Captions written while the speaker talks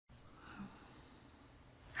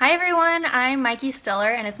Hi everyone, I'm Mikey Stiller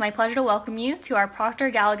and it's my pleasure to welcome you to our Proctor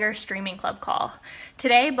Gallagher Streaming Club call.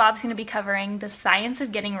 Today Bob's going to be covering the science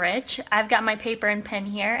of getting rich. I've got my paper and pen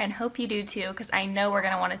here and hope you do too because I know we're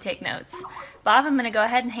going to want to take notes. Bob, I'm going to go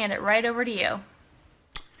ahead and hand it right over to you.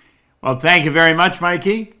 Well, thank you very much,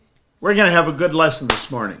 Mikey. We're going to have a good lesson this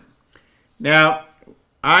morning. Now,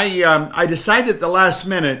 I decided at the last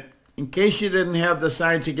minute, in case you didn't have the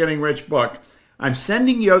Science of Getting Rich book, I'm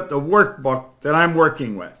sending you out the workbook that I'm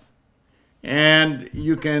working with. And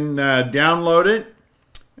you can download it.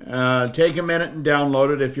 Take a minute and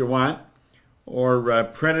download it if you want, or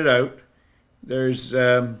print it out. There's,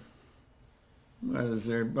 what is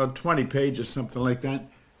there, about 20 pages, something like that.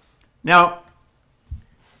 Now,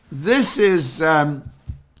 this is one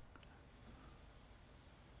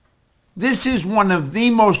of the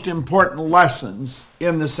most important lessons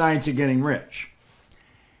in the Science of Getting Rich.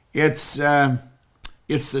 It's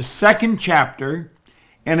the second chapter,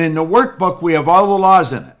 and in the workbook we have all the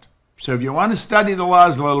laws in it. So if you want to study the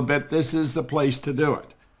laws a little bit, this is the place to do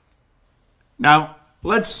it. Now,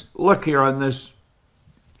 let's look here on this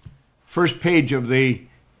first page of the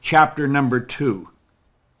chapter number 2.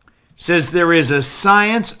 It says there is a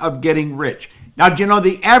science of getting rich. Now, do you know,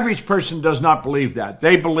 the average person does not believe that.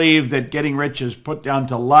 They believe that getting rich is put down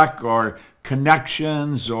to luck or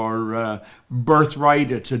connections or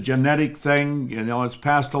birthright. It's a genetic thing. You know, it's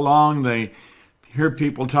passed along. They hear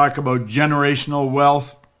people talk about generational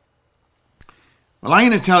wealth. Well, I'm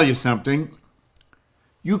going to tell you something.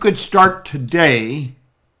 You could start today,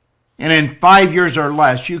 and in 5 years or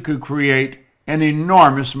less, you could create an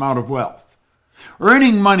enormous amount of wealth.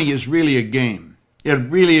 Earning money is really a game. It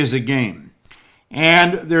really is a game.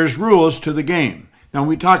 And there's rules to the game. Now, when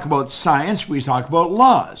we talk about science, we talk about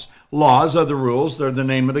laws. Laws are the rules. They're the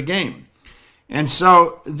name of the game. And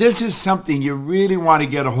so this is something you really want to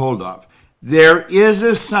get a hold of. There is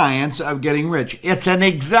a science of getting rich. It's an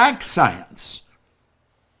exact science.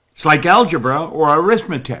 It's like algebra or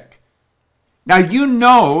arithmetic. Now, you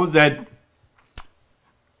know that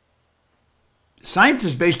science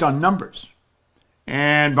is based on numbers,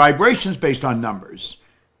 and vibration is based on numbers.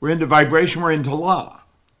 We're into vibration, we're into law.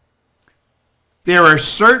 There are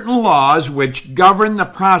certain laws which govern the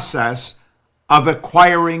process of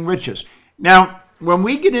acquiring riches. Now, when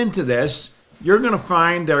we get into this, you're going to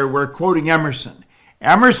find we're quoting Emerson.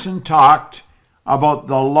 Emerson talked about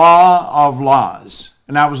the law of laws,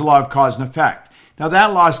 and that was the law of cause and effect. Now,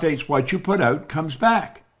 that law states what you put out comes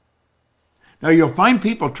back. Now, you'll find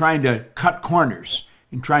people trying to cut corners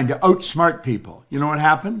and trying to outsmart people. You know what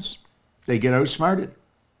happens? They get outsmarted.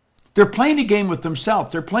 They're playing a game with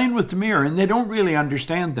themselves. They're playing with the mirror, and they don't really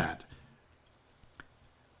understand that.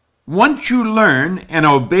 Once you learn and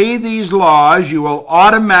obey these laws, you will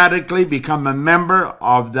automatically become a member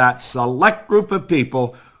of that select group of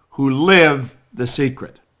people who live the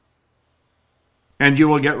secret. And you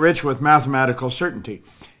will get rich with mathematical certainty.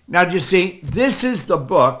 Now, do you see, this is the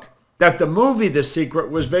book that the movie The Secret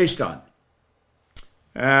was based on.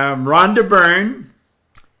 Rhonda Byrne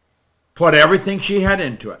put everything she had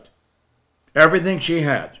into it. Everything she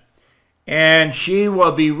had. And she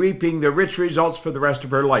will be reaping the rich results for the rest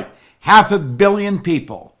of her life. 500 million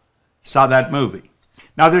people saw that movie.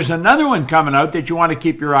 Now, there's another one coming out that you want to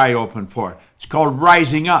keep your eye open for. It's called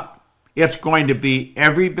Rising Up. It's going to be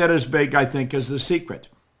every bit as big, I think, as The Secret.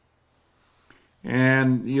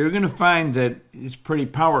 And you're going to find that it's pretty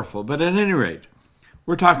powerful. But at any rate,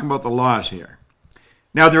 we're talking about the laws here.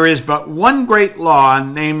 Now, there is but one great law,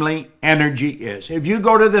 namely energy is. If you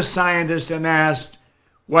go to the scientist and ask,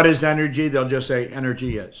 what is energy? They'll just say,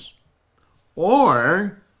 energy is.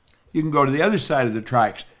 Or you can go to the other side of the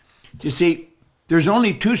tracks. You see, there's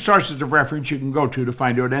only two sources of reference you can go to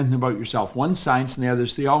find out anything about yourself. One's science and the other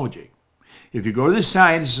is theology. If you go to the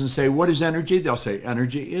scientist and say, what is energy? They'll say,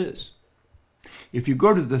 energy is. If you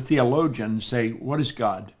go to the theologian and say, what is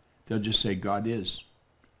God? They'll just say, God is.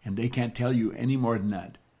 And they can't tell you any more than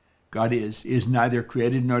that. God is neither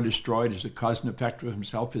created nor destroyed, is the cause and effect of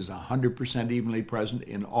himself, is 100% evenly present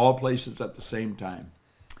in all places at the same time.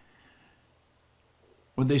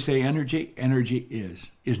 When they say energy, energy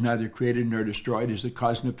is neither created nor destroyed, is the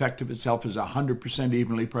cause and effect of itself, is 100%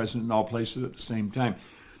 evenly present in all places at the same time.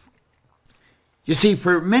 You see,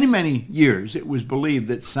 for many, many years, it was believed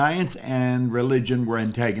that science and religion were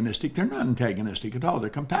antagonistic. They're not antagonistic at all. They're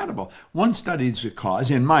compatible. One studies the cause,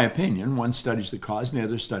 in my opinion, one studies the cause and the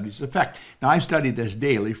other studies the effect. Now, I've studied this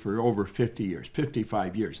daily for over 50 years,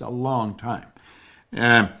 55 years, a long time.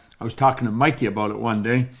 I was talking to Mikey about it one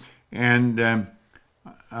day, and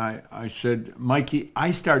I said, Mikey, I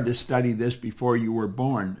started to study this before you were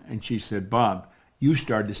born. And she said, Bob, You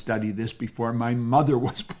started to study this before my mother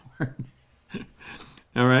was born.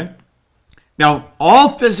 All right? Now,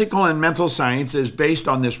 all physical and mental science is based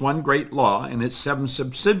on this one great law and its 7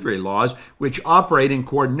 subsidiary laws which operate in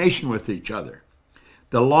coordination with each other.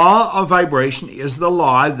 The law of vibration is the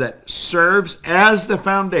law that serves as the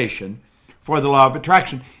foundation for the law of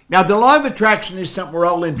attraction. Now, the law of attraction is something we're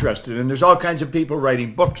all interested in. There's all kinds of people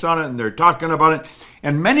writing books on it, and they're talking about it,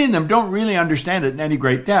 and many of them don't really understand it in any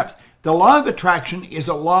great depth. The law of attraction is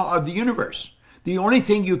a law of the universe. The only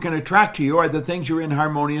thing you can attract to you are the things you're in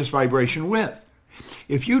harmonious vibration with.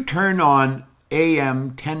 If you turn on AM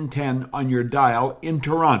 1010 on your dial in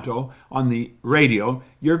Toronto on the radio,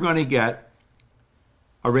 you're going to get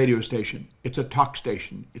a radio station. It's a talk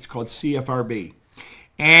station. It's called CFRB.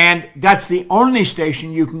 And that's the only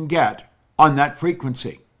station you can get on that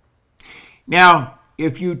frequency. Now,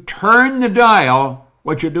 if you turn the dial,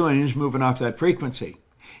 what you're doing is moving off that frequency.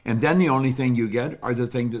 And then the only thing you get are the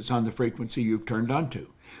things that's on the frequency you've turned onto.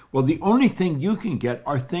 Well, the only thing you can get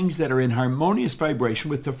are things that are in harmonious vibration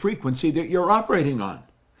with the frequency that you're operating on.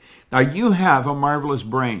 Now, you have a marvelous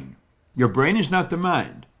brain. Your brain is not the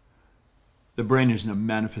mind. The brain is a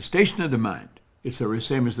manifestation of the mind. It's the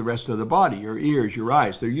same as the rest of the body, your ears, your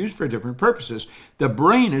eyes. They're used for different purposes. The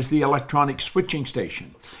brain is the electronic switching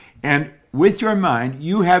station. And with your mind,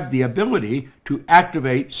 you have the ability to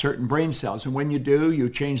activate certain brain cells. And when you do, you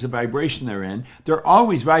change the vibration they're in. They're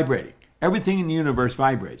always vibrating. Everything in the universe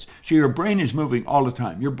vibrates. So your brain is moving all the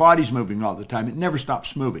time. Your body's moving all the time. It never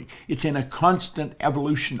stops moving. It's in a constant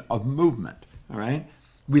evolution of movement, all right?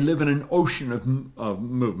 We live in an ocean of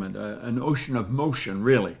movement, an ocean of motion,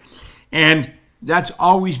 really. And that's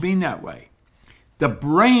always been that way. The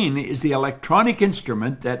brain is the electronic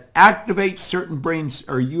instrument that activates certain brains,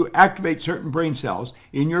 or you activate certain brain cells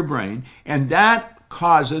in your brain, and that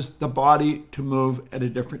causes the body to move at a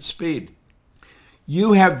different speed.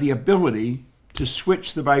 You have the ability to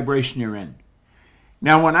switch the vibration you're in.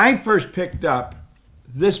 Now, when I first picked up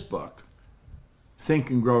this book,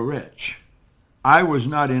 Think and Grow Rich, I was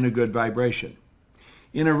not in a good vibration.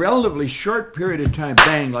 In a relatively short period of time,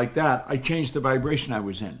 bang, like that, I changed the vibration I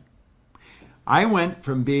was in. I went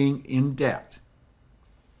from being in debt,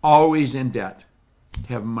 always in debt, to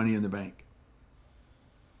having money in the bank.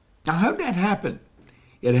 Now, how did that happen?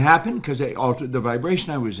 It happened because I altered the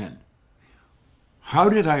vibration I was in. How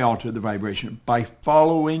did I alter the vibration? By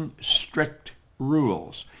following strict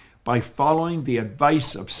rules, by following the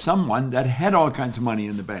advice of someone that had all kinds of money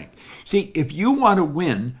in the bank. See, if you want to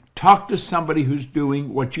win, talk to somebody who's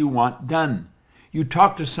doing what you want done. You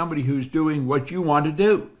talk to somebody who's doing what you want to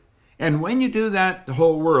do. And when you do that, the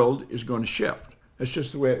whole world is going to shift. That's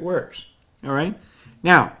just the way it works. All right?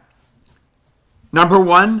 Now, number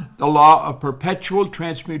 1, the law of perpetual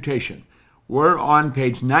transmutation. We're on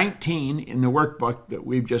page 19 in the workbook that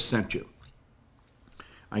we've just sent you.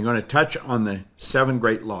 I'm going to touch on the 7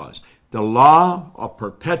 great laws. The law of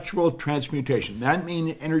perpetual transmutation. That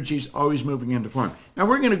means energy is always moving into form. Now,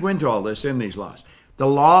 we're going to go into all this in these laws. The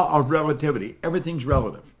law of relativity. Everything's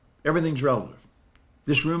relative. Everything's relative.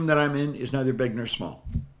 This room that I'm in is neither big nor small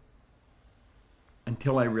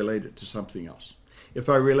until I relate it to something else. If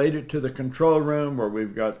I relate it to the control room where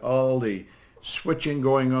we've got all the switching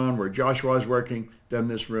going on, where Joshua's working, then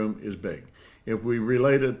this room is big. If we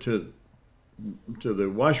relate it to the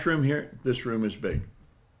washroom here, this room is big.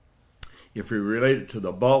 If we relate it to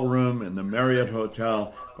the ballroom in the Marriott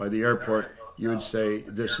Hotel by the airport, you would say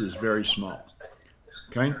this is very small.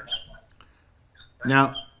 Okay?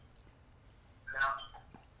 Now,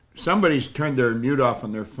 somebody's turned their mute off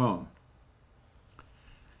on their phone.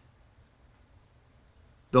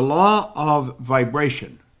 The law of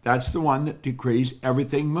vibration, that's the one that decrees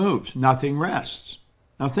everything moves, nothing rests.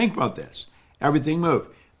 Now think about this. Everything moves.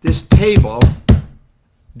 This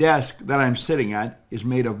desk that I'm sitting at is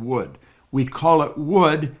made of wood. We call it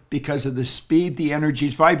wood because of the speed the energy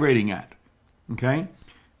is vibrating at. Okay?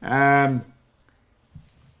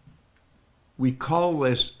 We call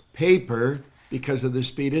this paper because of the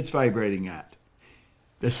speed it's vibrating at.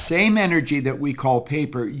 The same energy that we call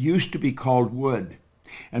paper used to be called wood.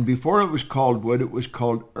 And before it was called wood, it was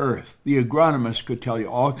called earth. The agronomist could tell you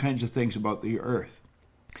all kinds of things about the earth.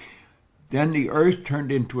 Then the earth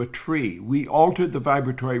turned into a tree. We altered the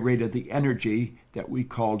vibratory rate of the energy that we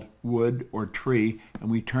called wood or tree, and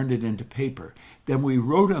we turned it into paper. Then we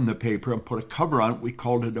wrote on the paper and put a cover on it. We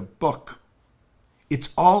called it a book. It's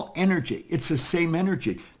all energy. It's the same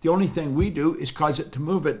energy. The only thing we do is cause it to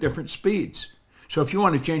move at different speeds. So if you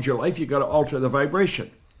want to change your life, you've got to alter the vibration.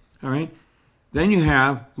 All right? Then you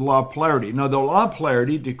have the law of polarity. Now, the law of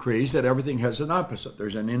polarity decrees that everything has an opposite.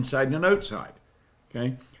 There's an inside and an outside.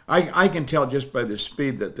 Okay? I can tell just by the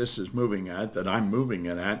speed that this is moving at, that I'm moving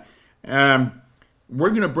it at. We're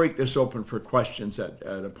going to break this open for questions at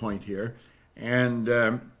a point here. And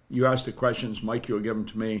you ask the questions, Mike, you'll give them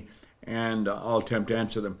to me, and I'll attempt to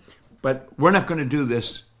answer them. But we're not going to do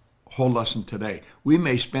this whole lesson today. We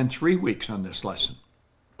may spend 3 weeks on this lesson.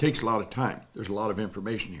 It takes a lot of time. There's a lot of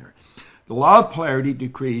information here. The law of polarity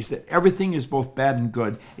decrees that everything is both bad and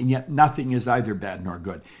good, and yet nothing is either bad nor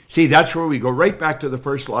good. See, that's where we go right back to the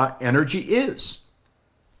first law. Energy is.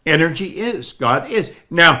 Energy is. God is.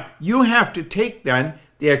 Now, you have to take then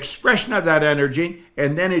the expression of that energy,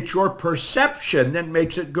 and then it's your perception that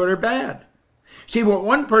makes it good or bad. See, what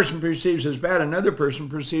one person perceives as bad, another person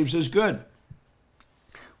perceives as good.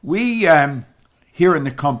 We, here in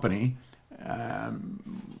the company,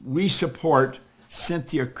 we support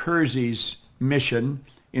Cynthia Kersey's mission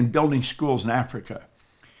in building schools in Africa.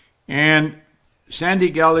 And Sandy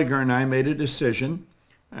Gallagher and I made a decision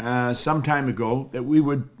some time ago that we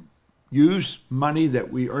would use money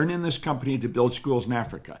that we earn in this company to build schools in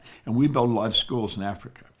Africa. And we build a lot of schools in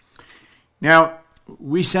Africa. Now,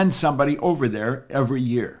 we send somebody over there every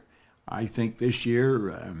year. I think this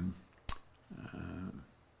year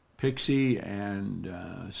Pixie and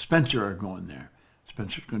Spencer are going there.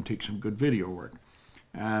 Spencer's going to take some good video work.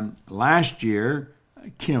 Last year,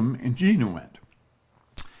 Kim and Gina went.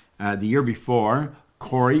 The year before,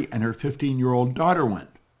 Corey and her 15-year-old daughter went.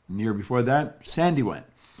 And the year before that, Sandy went.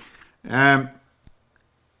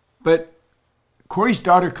 But Corey's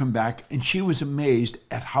daughter come back, and she was amazed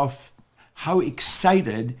at how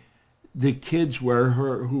excited the kids were,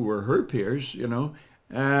 who were her peers, you know,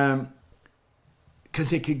 because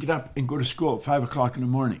they could get up and go to school at 5 o'clock in the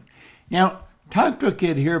morning. Now, talk to a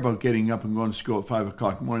kid here about getting up and going to school at 5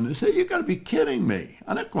 o'clock in the morning. They say, you got to be kidding me.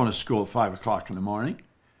 I'm not going to school at 5 o'clock in the morning.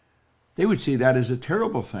 They would see that as a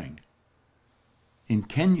terrible thing. In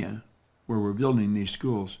Kenya, where we're building these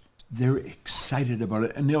schools, they're excited about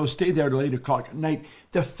it, and they'll stay there till 8 o'clock at night.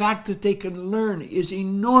 The fact that they can learn is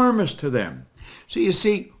enormous to them. So you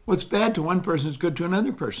see, what's bad to one person is good to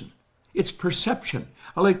another person. It's perception.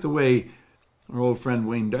 I like the way our old friend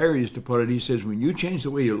Wayne Dyer used to put it. He says, when you change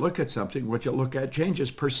the way you look at something, what you look at changes.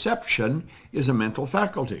 Perception is a mental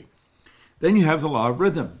faculty. Then you have the law of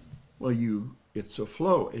rhythm. Well, it's a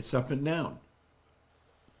flow. It's up and down.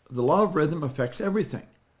 The law of rhythm affects everything.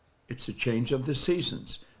 It's a change of the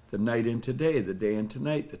seasons. The night into day, the day into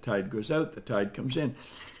night, the tide goes out, the tide comes in.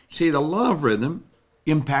 See, the law of rhythm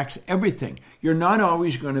impacts everything. You're not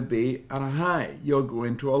always going to be at a high. You'll go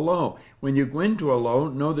into a low. When you go into a low,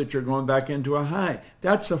 know that you're going back into a high.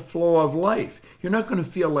 That's a flow of life. You're not going to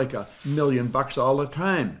feel like $1 million all the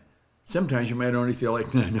time. Sometimes you might only feel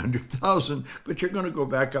like 900,000, but you're going to go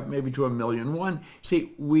back up maybe to 1,000,001.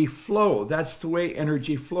 See, we flow. That's the way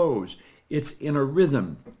energy flows. It's in a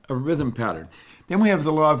rhythm pattern. Then we have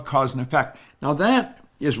the law of cause and effect. Now that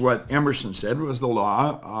is what Emerson said was the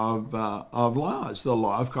law of laws, the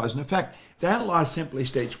law of cause and effect. That law simply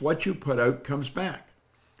states what you put out comes back.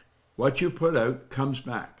 What you put out comes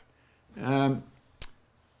back. I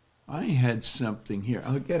had something here.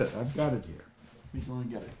 I'll get it. I've got it here. Let me go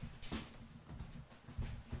and get it.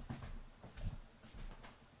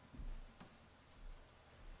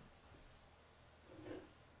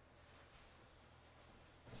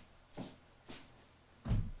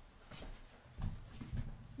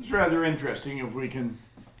 It's rather interesting if we can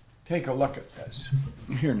take a look at this.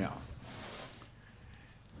 Here now.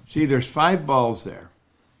 See, there's 5 balls there.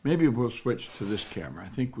 Maybe we'll switch to this camera. I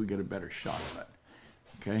think we get a better shot of it.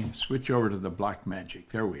 Okay, switch over to the black magic.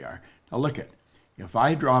 There we are. Now look at, if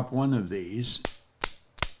I drop one of these,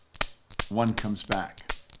 one comes back.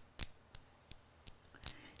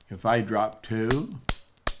 If I drop 2,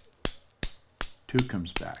 2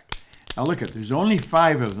 comes back. Now look at, there's only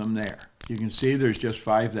 5 of them there. You can see there's just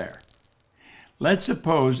 5 there. Let's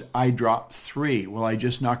suppose I drop 3. Will I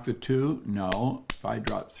just knock the 2? No. If I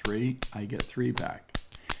drop 3, I get 3 back.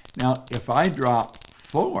 Now, if I drop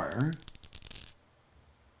 4,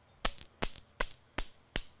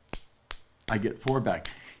 I get 4 back.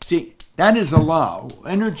 See, that is a law.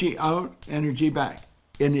 Energy out, energy back.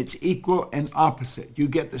 And it's equal and opposite. You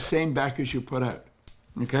get the same back as you put out.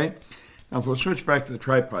 Okay? Now, if we'll switch back to the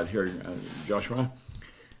tripod here, Joshua.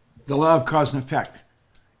 The law of cause and effect.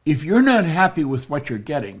 If you're not happy with what you're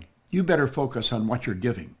getting, you better focus on what you're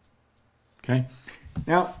giving. Okay?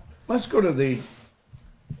 Now, let's go to the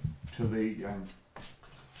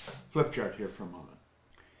flip chart here for a moment.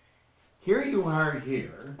 Here you are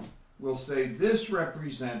here. We'll say this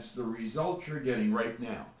represents the result you're getting right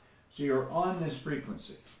now. So you're on this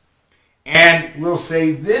frequency. And we'll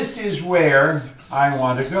say this is where I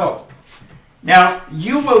want to go. Now,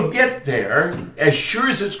 you will get there as sure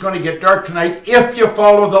as it's going to get dark tonight if you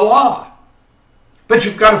follow the law. But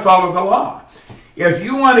you've got to follow the law. If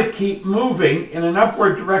you want to keep moving in an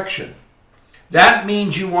upward direction, that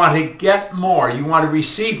means you want to get more, you want to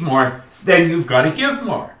receive more, then you've got to give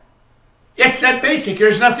more. It's that basic.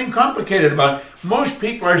 There's nothing complicated about it. Most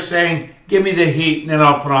people are saying, give me the heat and then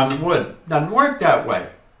I'll put on the wood. It doesn't work that way.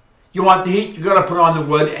 You want the heat, you've got to put on the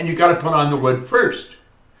wood, and you've got to put on the wood first.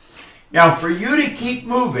 Now, for you to keep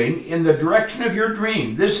moving in the direction of your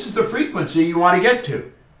dream, this is the frequency you want to get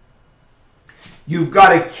to. You've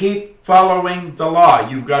got to keep following the law.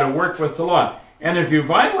 You've got to work with the law. And if you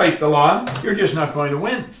violate the law, you're just not going to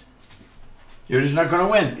win. You're just not going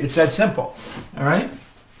to win. It's that simple. All right?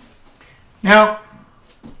 Now,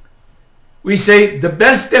 we say the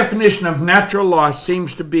best definition of natural law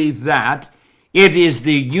seems to be that it is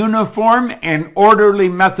the uniform and orderly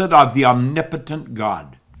method of the omnipotent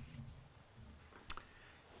God.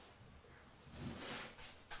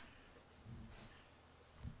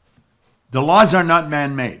 The laws are not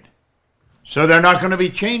man-made, so they're not going to be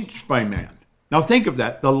changed by man. Now think of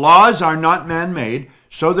that. The laws are not man-made,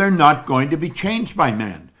 so they're not going to be changed by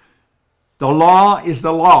man. The law is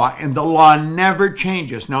the law, and the law never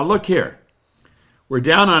changes. Now look here. We're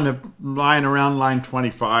down on a line around line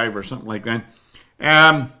 25 or something like that.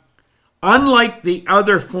 Unlike the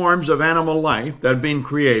other forms of animal life that have been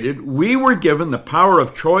created, we were given the power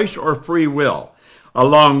of choice or free will.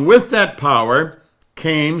 Along with that power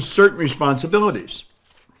came certain responsibilities.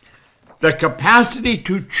 The capacity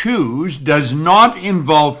to choose does not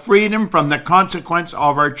involve freedom from the consequence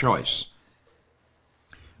of our choice.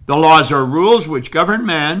 The laws are rules which govern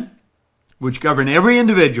man, which govern every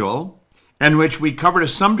individual, and which we cover to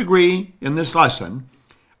some degree in this lesson,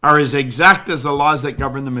 are as exact as the laws that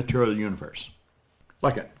govern the material universe.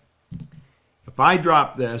 Look at it. If I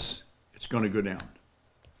drop this, it's going to go down.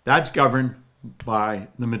 That's governed by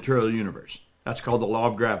the material universe. That's called the law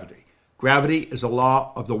of gravity. Gravity is a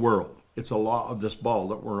law of the world. It's a law of this ball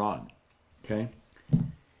that we're on. Okay?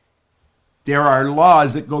 There are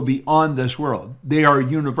laws that go beyond this world. They are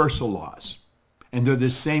universal laws. And they're the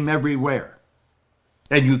same everywhere.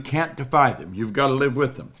 And you can't defy them. You've got to live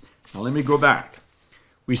with them. Now let me go back.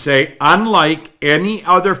 We say, unlike any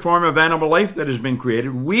other form of animal life that has been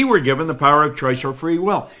created, we were given the power of choice or free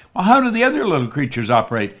will. Well, how do the other little creatures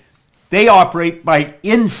operate? They operate by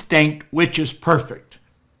instinct, which is perfect.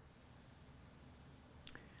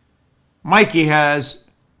 Mikey has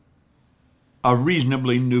a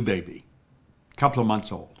reasonably new baby, a couple of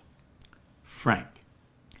months old, Frank.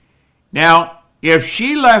 Now, if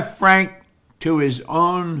she left Frank to his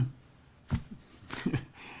own,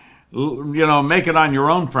 make it on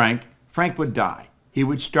your own, Frank would die. He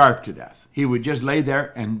would starve to death. He would just lay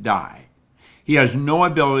there and die. He has no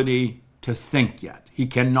ability to think yet. He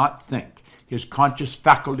cannot think. His conscious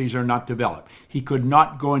faculties are not developed. He could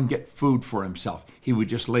not go and get food for himself. He would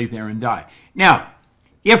just lay there and die. Now,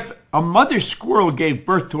 if a mother squirrel gave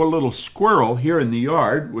birth to a little squirrel here in the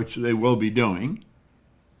yard, which they will be doing,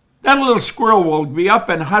 that little squirrel will be up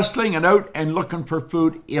and hustling and out and looking for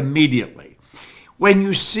food immediately. When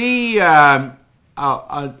you see a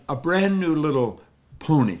brand new little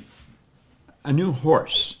pony, a new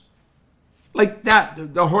horse, like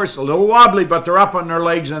that, the horse a little wobbly, but they're up on their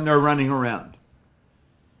legs and they're running around.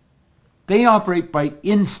 They operate by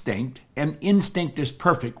instinct, and instinct is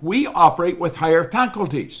perfect. We operate with higher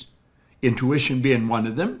faculties. Intuition being one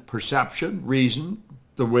of them, perception, reason,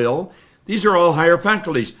 the will. These are all higher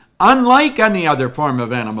faculties, unlike any other form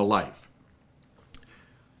of animal life.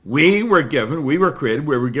 We were given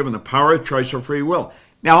the power of choice or free will.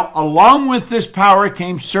 Now, along with this power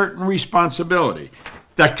came certain responsibility.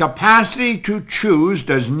 The capacity to choose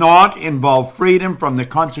does not involve freedom from the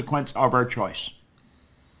consequence of our choice.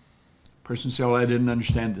 Person says, well, I didn't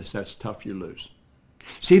understand this. That's tough. You lose.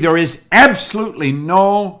 See, there is absolutely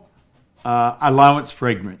no allowance for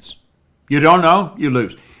ignorance. You don't know, you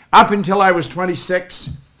lose. Up until I was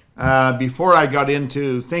 26, before I got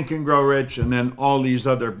into Think and Grow Rich and then all these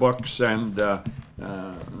other books and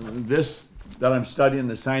this that I'm studying,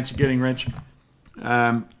 The Science of Getting Rich,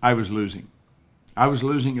 I was losing. I was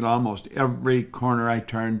losing at almost every corner I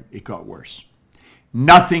turned. It got worse.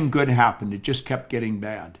 Nothing good happened. It just kept getting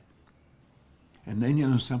bad. And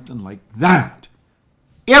then, something like that.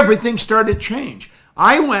 Everything started to change.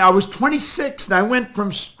 I was 26 and I went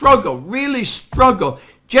from really struggle,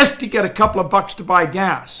 just to get a couple of bucks to buy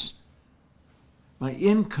gas. My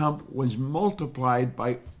income was multiplied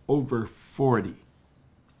by over 40.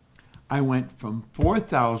 I went from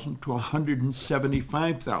 4,000 to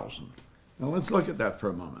 175,000. Now let's look at that for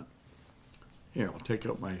a moment. Here, I'll take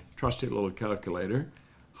out my trusty little calculator.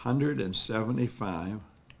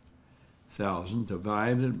 175,000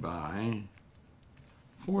 divided by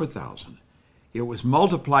 4,000. It was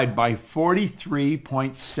multiplied by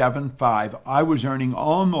 43.75. I was earning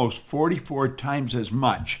almost 44 times as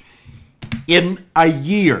much in a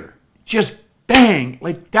year. Just bang,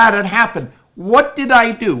 like that had happened. What did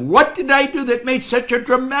I do? What did I do that made such a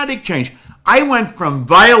dramatic change? I went from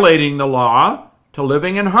violating the law to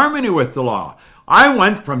living in harmony with the law. I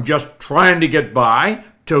went from just trying to get by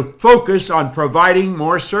to focus on providing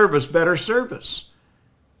more service, better service.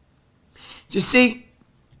 You see,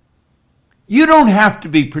 you don't have to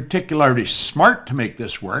be particularly smart to make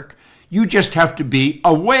this work. You just have to be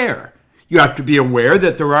aware. You have to be aware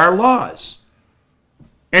that there are laws.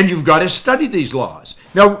 And you've got to study these laws.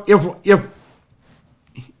 Now, if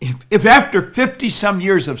after 50 some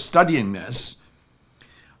years of studying this,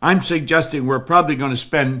 I'm suggesting we're probably going to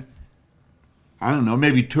spend, I don't know,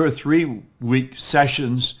 maybe 2 or 3 week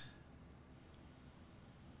sessions,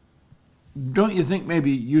 don't you think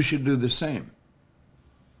maybe you should do the same?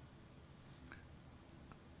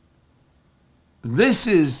 This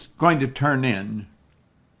is going to turn in,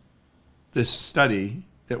 this study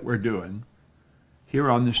that we're doing here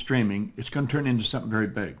on the streaming, it's going to turn into something very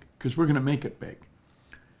big because we're going to make it big.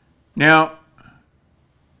 Now,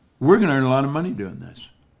 we're going to earn a lot of money doing this.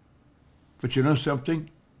 But you know something?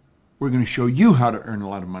 We're going to show you how to earn a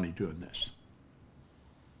lot of money doing this.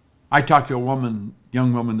 I talked to a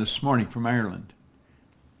young woman this morning from Ireland,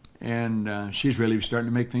 and she's really starting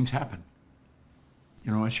to make things happen.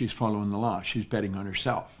 You know, she's following the law. She's betting on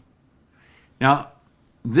herself. Now,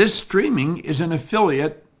 this streaming is an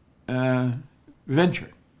affiliate venture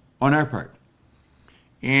on our part.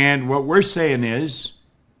 And what we're saying is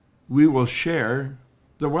we will share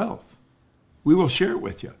the wealth. We will share it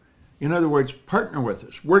with you. In other words, partner with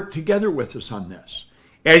us. Work together with us on this.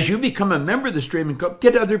 As you become a member of the streaming club,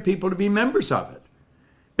 get other people to be members of it.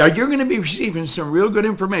 Now, you're going to be receiving some real good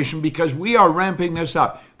information because we are ramping this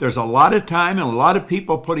up. There's a lot of time and a lot of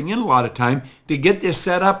people putting in a lot of time to get this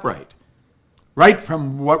set up right. Right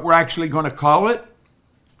from what we're actually going to call it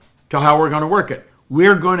to how we're going to work it.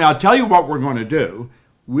 I'll tell you what we're going to do.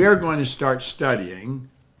 We're going to start studying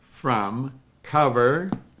from cover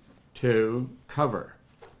to cover.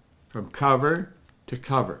 From cover to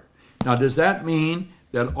cover. Now, does that mean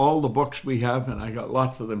that all the books we have, and I got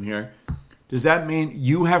lots of them here, does that mean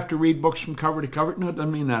you have to read books from cover to cover? No, it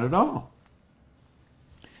doesn't mean that at all.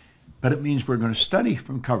 But it means we're going to study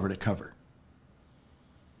from cover to cover.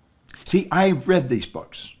 See, I've read these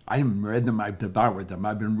books. I haven't read them, I've devoured them.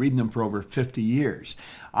 I've been reading them for over 50 years.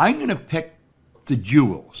 I'm going to pick the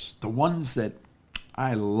jewels, the ones that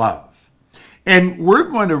I love. And we're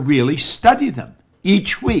going to really study them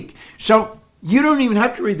each week. So you don't even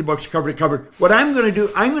have to read the books cover to cover. What I'm going to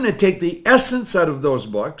do, I'm going to take the essence out of those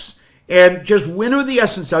books and just winnow the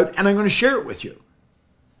essence out, and I'm going to share it with you.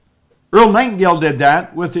 Earl Nightingale did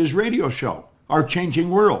that with his radio show, Our Changing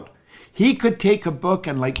World. He could take a book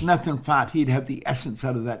and like nothing fat, he'd have the essence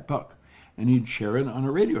out of that book, and he'd share it on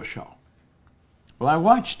a radio show. Well, I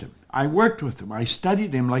watched him. I worked with him. I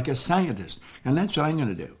studied him like a scientist, and that's what I'm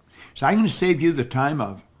going to do. So I'm going to save you the time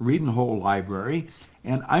of reading the whole library,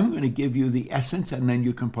 and I'm going to give you the essence, and then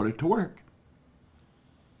you can put it to work.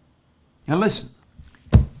 Now listen,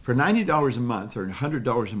 for $90 a month or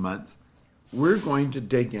 $100 a month, we're going to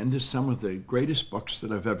dig into some of the greatest books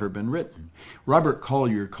that have ever been written. Robert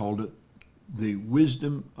Collier called it the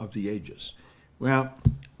wisdom of the ages. Well,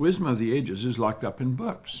 wisdom of the ages is locked up in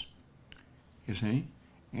books, you see,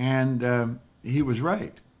 and he was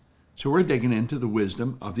right. So we're digging into the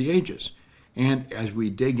wisdom of the ages. And as we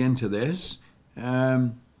dig into this,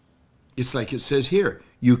 it's like it says here,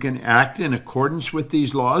 you can act in accordance with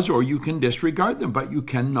these laws or you can disregard them, but you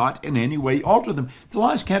cannot in any way alter them. The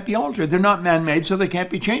laws can't be altered. They're not man-made, so they can't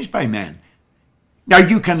be changed by man. Now,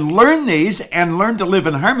 you can learn these and learn to live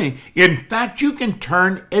in harmony. In fact, you can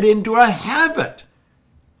turn it into a habit.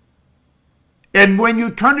 And when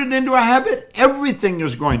you turn it into a habit, everything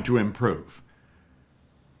is going to improve.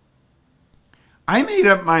 I made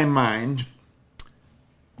up my mind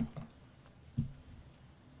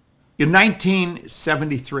in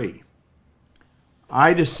 1973.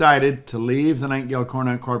 I decided to leave the Nightingale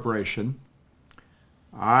Cornet Corporation.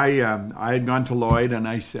 I had gone to Lloyd and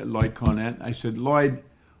I said, Lloyd Cornet, I said, Lloyd,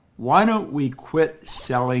 why don't we quit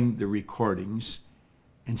selling the recordings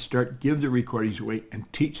and give the recordings away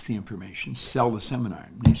and teach the information, sell the seminar?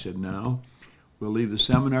 And he said, no, we'll leave the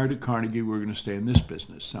seminar to Carnegie. We're going to stay in this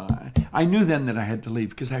business. So I knew then that I had to leave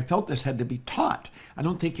because I felt this had to be taught. I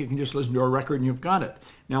don't think you can just listen to a record and you've got it.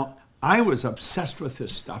 Now, I was obsessed with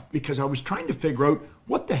this stuff because I was trying to figure out,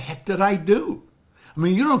 what the heck did I do? I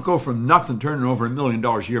mean, you don't go from nothing turning over $1 million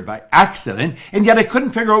a year by accident, and yet I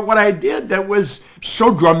couldn't figure out what I did that was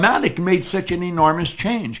so dramatic and made such an enormous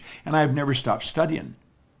change. And I've never stopped studying.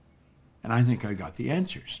 And I think I got the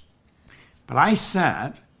answers. But I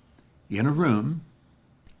sat in a room,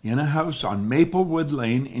 in a house on Maplewood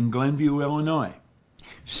Lane in Glenview, Illinois,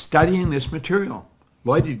 studying this material.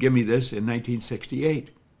 Lloyd had given me this in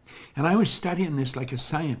 1968. And I was studying this like a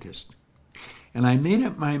scientist. And I made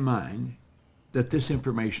up my mind that this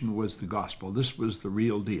information was the gospel. This was the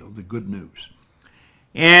real deal, the good news.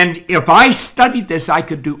 And if I studied this, I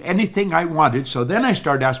could do anything I wanted. So then I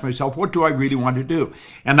started asking myself, what do I really want to do?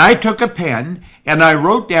 And I took a pen and I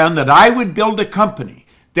wrote down that I would build a company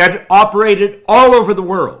that operated all over the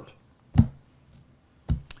world.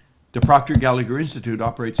 The Proctor Gallagher Institute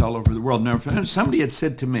operates all over the world. Now, if somebody had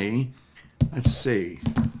said to me, let's see,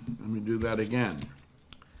 let me do that again.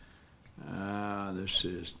 This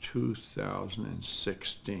is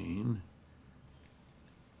 2016.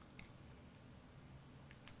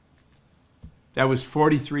 That was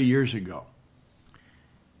 43 years ago.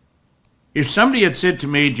 If somebody had said to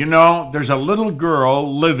me, you know, there's a little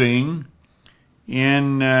girl living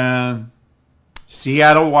in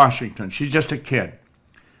Seattle, Washington. She's just a kid.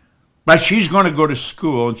 But she's going to go to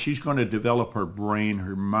school and she's going to develop her brain,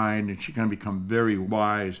 her mind, and she's going to become very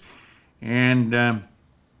wise. And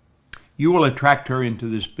you will attract her into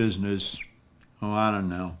this business, oh, I don't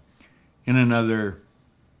know, in another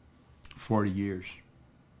 40 years.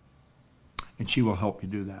 And she will help you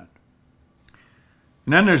do that.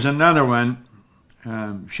 And then there's another one.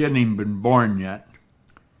 She hadn't even been born yet.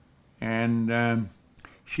 And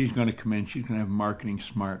she's going to come in. She's going to have marketing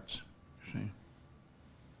smarts. See?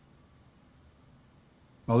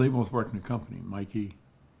 Well, they both work in the company. Mikey,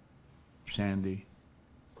 Sandy.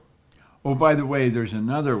 Oh, by the way, there's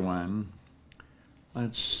another one.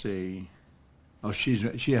 Let's see. Oh, she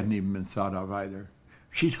hadn't even been thought of either.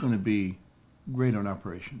 She's going to be great on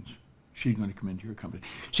operations. She's going to come into your company.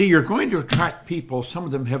 See, you're going to attract people. Some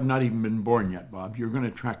of them have not even been born yet, Bob. You're going to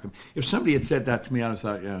attract them. If somebody had said that to me, I'd have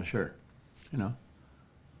thought, yeah, sure. You know.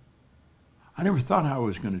 I never thought how I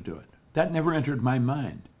was going to do it. That never entered my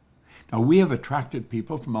mind. Now, we have attracted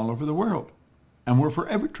people from all over the world, and we're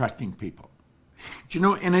forever attracting people. Do you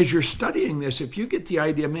know, and as you're studying this, if you get the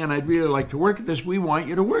idea, man, I'd really like to work at this, we want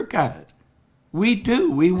you to work at it. We do.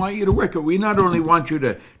 We want you to work at it. We not only want you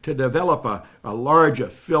to develop a large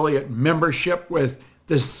affiliate membership with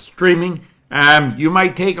this streaming, you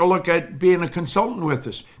might take a look at being a consultant with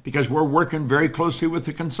us because we're working very closely with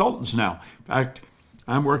the consultants now. In fact,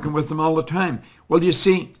 I'm working with them all the time. Well, you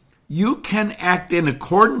see, you can act in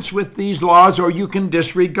accordance with these laws or you can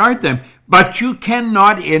disregard them, but you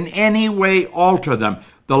cannot in any way alter them.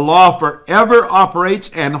 The law forever operates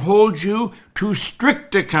and holds you to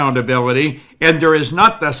strict accountability, and there is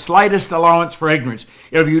not the slightest allowance for ignorance.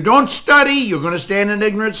 If you don't study, you're going to stay in an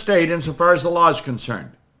ignorant state insofar as the law is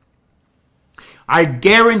concerned. I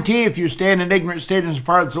guarantee if you stay in an ignorant state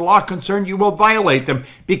insofar as the law is concerned, you will violate them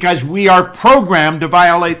because we are programmed to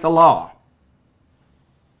violate the law.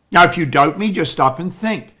 Now, if you doubt me, just stop and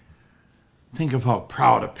think. Think of how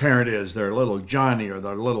proud a parent is their little Johnny or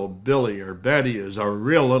their little Billy or Betty is a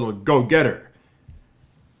real little go-getter.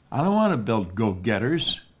 I don't want to build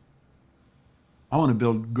go-getters. I want to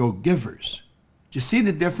build go-givers. Do you see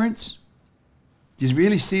the difference? Do you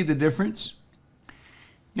really see the difference?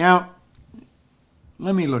 Now,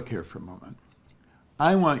 let me look here for a moment.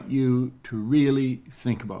 I want you to really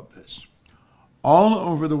think about this. All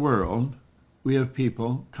over the world, we have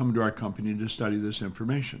people come to our company to study this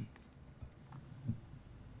information.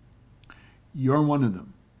 You're one of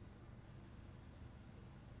them.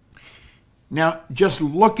 Now, just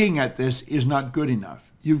looking at this is not good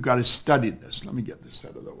enough. You've got to study this. Let me get this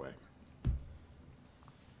out of the way.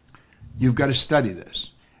 You've got to study this.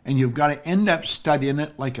 And you've got to end up studying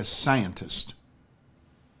it like a scientist.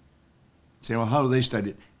 Say, well, how do they study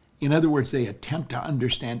it? In other words, they attempt to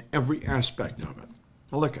understand every aspect of it.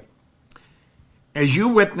 Now look at it. As you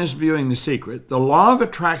witness viewing The Secret, the law of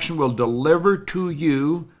attraction will deliver to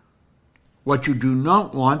you what you do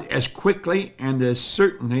not want as quickly and as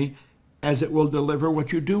certainly as it will deliver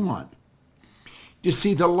what you do want. You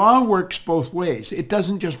see, the law works both ways. It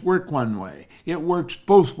doesn't just work one way. It works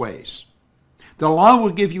both ways. The law will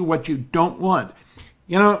give you what you don't want.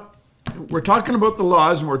 You know, we're talking about the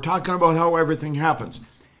laws and we're talking about how everything happens.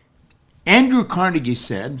 Andrew Carnegie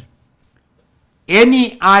said,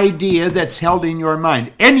 any idea that's held in your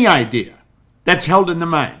mind, any idea that's held in the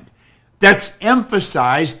mind, that's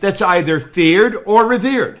emphasized, that's either feared or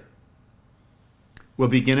revered, will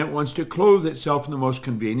begin at once to clothe itself in the most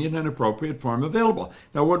convenient and appropriate form available.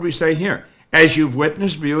 Now, what do we say here? As you've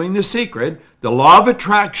witnessed viewing The Secret, the law of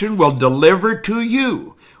attraction will deliver to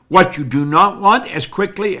you what you do not want as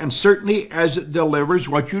quickly and certainly as it delivers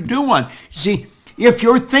what you do want. See, if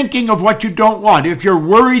you're thinking of what you don't want, if you're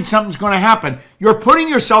worried something's going to happen, you're putting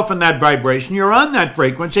yourself in that vibration, you're on that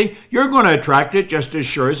frequency, you're going to attract it just as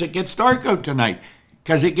sure as it gets dark out tonight.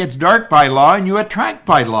 Because it gets dark by law and you attract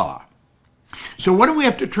by law. So what do we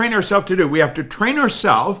have to train ourselves to do? We have to train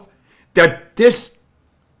ourselves that this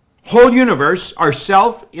whole universe,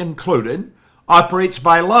 ourself included, operates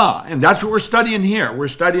by law. And that's what we're studying here. We're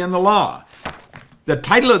studying the law. The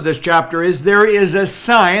title of this chapter is There is a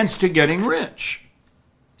Science to Getting Rich.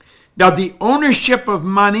 Now, the ownership of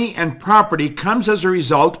money and property comes as a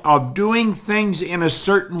result of doing things in a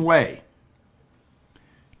certain way.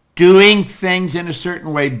 Doing things in a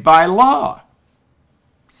certain way by law.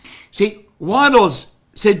 See, Waddles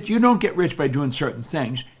said you don't get rich by doing certain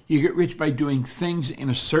things. You get rich by doing things in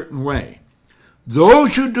a certain way.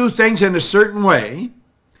 Those who do things in a certain way,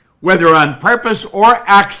 whether on purpose or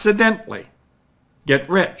accidentally, get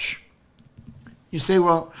rich. You say,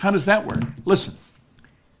 well, how does that work? Listen,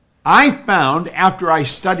 I found after I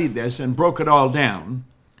studied this and broke it all down,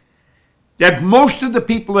 that most of the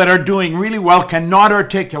people that are doing really well cannot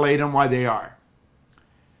articulate on why they are.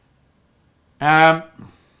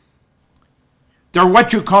 They're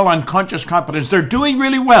what you call unconscious competence. They're doing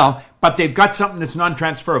really well, but they've got something that's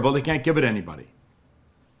non-transferable. They can't give it to anybody.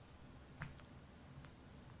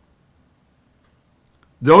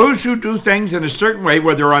 Those who do things in a certain way,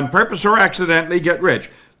 whether on purpose or accidentally, get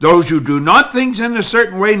rich. Those who do not things in a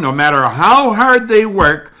certain way, no matter how hard they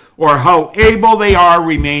work or how able they are,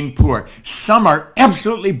 remain poor. Some are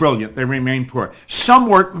absolutely brilliant. They remain poor. Some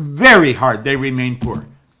work very hard. They remain poor.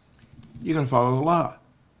 You're going to follow the law.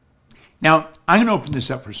 Now, I'm going to open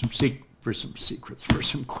this up for some secrets, for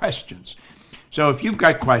some questions. So if you've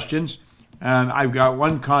got questions, I've got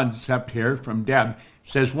one concept here from Deb. It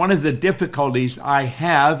says, one of the difficulties I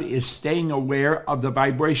have is staying aware of the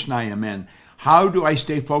vibration I am in. How do I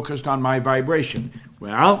stay focused on my vibration?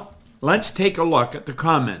 Well, let's take a look at the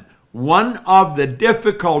comment. One of the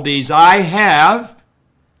difficulties I have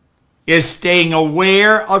is staying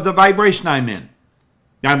aware of the vibration I'm in.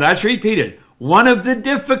 Now that's repeated. One of the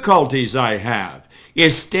difficulties I have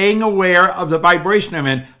is staying aware of the vibration I'm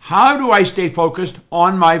in. How do I stay focused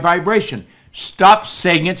on my vibration? Stop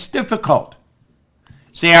saying it's difficult.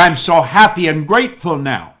 Say, I'm so happy and grateful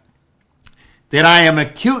now that I am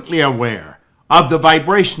acutely aware of the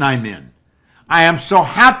vibration I'm in. I am so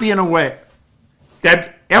happy and aware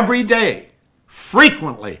that every day,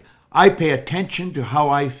 frequently, I pay attention to how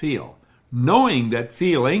I feel, knowing that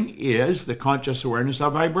feeling is the conscious awareness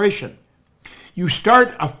of vibration. You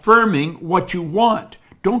start affirming what you want.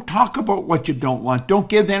 Don't talk about what you don't want. Don't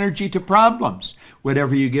give energy to problems.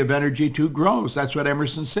 Whatever you give energy to grows. That's what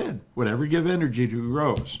Emerson said. Whatever you give energy to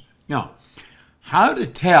grows. Now, how to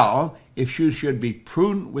tell if you should be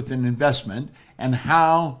prudent with an investment, and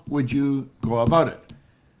how would you go about it?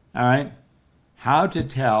 All right? How to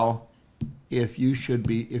tell if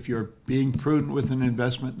you're being prudent with an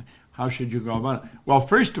investment, how should you go about it? Well,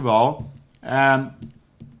 first of all,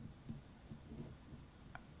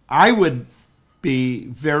 I would be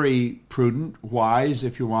very prudent, wise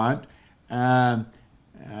if you want,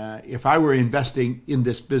 if I were investing in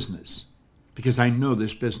this business, because I know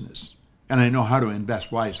this business and I know how to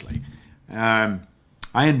invest wisely. I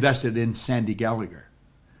invested in Sandy Gallagher,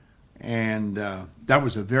 and that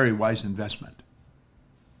was a very wise investment,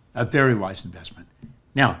 a very wise investment.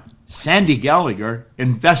 Now, Sandy Gallagher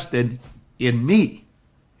invested in me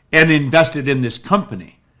and invested in this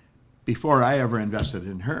company before I ever invested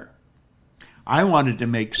in her. I wanted to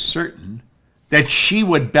make certain that she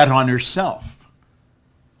would bet on herself.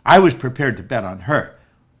 I was prepared to bet on her,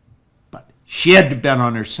 but she had to bet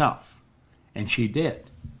on herself, and she did.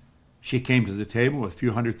 She came to the table with a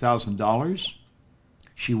few $100,000.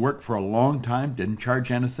 She worked for a long time, didn't charge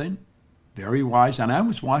anything, very wise, and I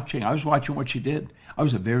was watching what she did. I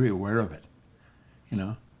was very aware of it. You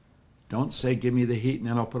know, don't say, give me the heat and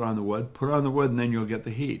then I'll put on the wood. Put on the wood and then you'll get the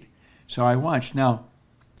heat. So I watched. Now,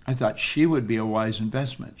 I thought she would be a wise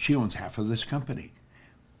investment. She owns half of this company.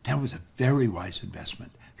 That was a very wise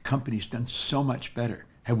investment. The company's done so much better.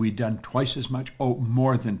 Have we done twice as much? Oh,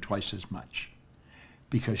 more than twice as much,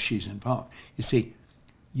 because she's involved. You see,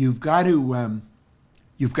 you've got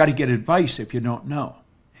to get advice if you don't know.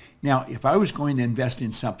 Now, if I was going to invest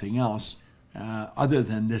in something else other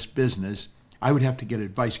than this business, I would have to get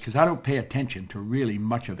advice because I don't pay attention to really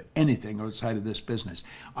much of anything outside of this business.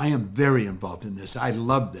 I am very involved in this. I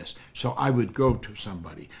love this. So I would go to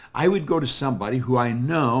somebody. I would go to somebody who I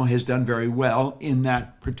know has done very well in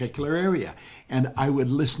that particular area, and I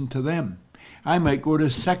would listen to them. I might go to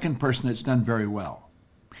a second person that's done very well.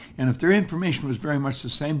 And if their information was very much the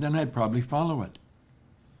same, then I'd probably follow it.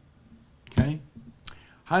 Okay?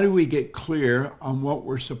 How do we get clear on what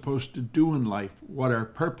we're supposed to do in life, what our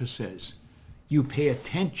purpose is? You pay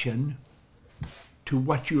attention to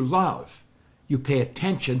what you love. You pay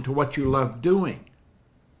attention to what you love doing.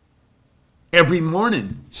 Every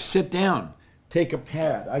morning, sit down, take a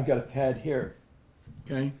pad. I've got a pad here.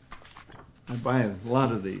 Okay? I buy a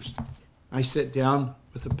lot of these. I sit down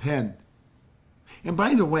with a pen. And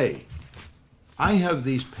by the way, I have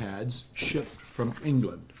these pads shipped from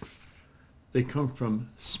England. They come from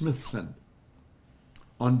Smithson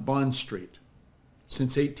on Bond Street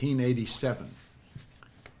since 1887.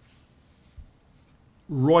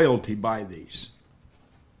 Royalty buy these.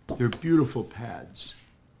 They're beautiful pads.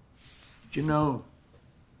 Do you know,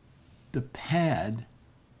 the pad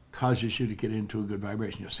causes you to get into a good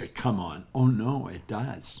vibration. You'll say, come on. Oh no, it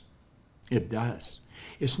does. It does.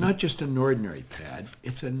 It's not just an ordinary pad.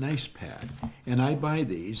 It's a nice pad. And I buy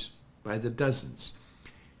these by the dozens.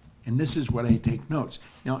 And this is what I take notes.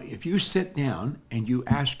 Now, if you sit down and you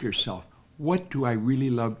ask yourself, what do I really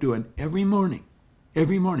love doing every morning?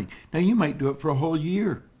 Every morning. Now, you might do it for a whole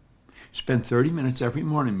year. Spend 30 minutes every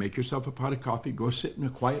morning. Make yourself a pot of coffee. Go sit in a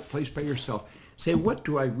quiet place by yourself. Say, what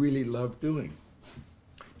do I really love doing?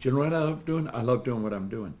 Do you know what I love doing? I love doing what I'm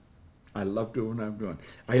doing. I love doing what I'm doing.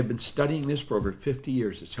 I have been studying this for over 50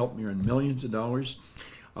 years. It's helped me earn millions of dollars.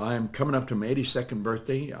 I'm coming up to my 82nd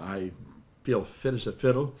birthday. I feel fit as a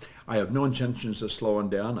fiddle. I have no intentions of slowing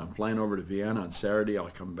down. I'm flying over to Vienna on Saturday. I'll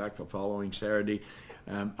come back the following Saturday.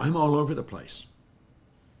 I'm all over the place.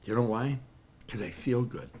 You know why? Because I feel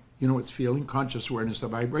good. You know what's feeling? Conscious awareness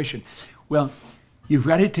of vibration. Well, you've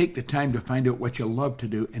got to take the time to find out what you love to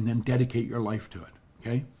do and then dedicate your life to it,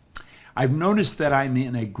 okay? I've noticed that I'm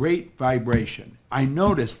in a great vibration. I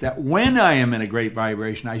notice that when I am in a great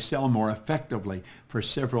vibration, I sell more effectively for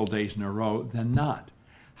several days in a row than not.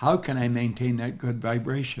 How can I maintain that good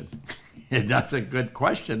vibration? That's a good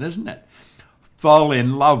question, isn't it? Fall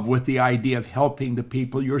in love with the idea of helping the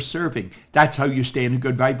people you're serving. That's how you stay in a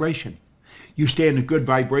good vibration. You stay in a good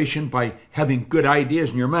vibration by having good ideas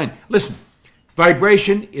in your mind. Listen,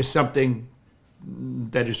 vibration is something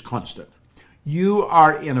that is constant. You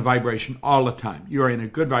are in a vibration all the time. You are in a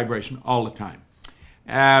good vibration all the time.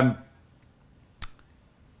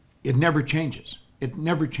 It never changes. It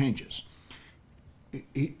never changes.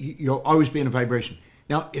 You'll always be in a vibration.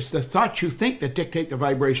 Now, it's the thoughts you think that dictate the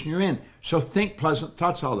vibration you're in. So think pleasant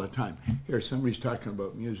thoughts all the time. Here, somebody's talking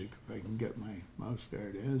about music. If I can get my mouse, there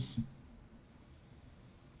it is.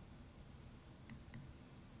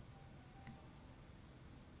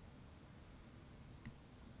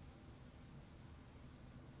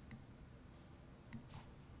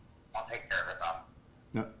 I'll take care of it, Bob.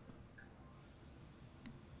 No.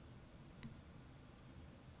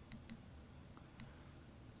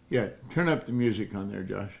 Yeah, turn up the music on there,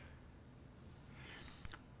 Josh.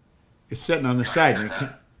 It's sitting on the side. And I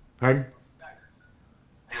can't, pardon?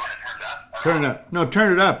 You want it turned up? Turn it up. No,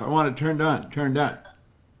 turn it up. I want it turned on. Turned on.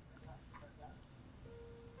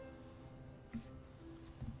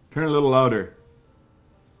 Turn it a little louder.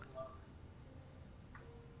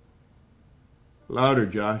 Louder,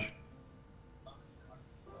 Josh.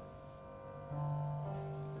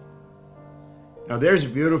 Now there's a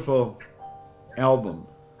beautiful album.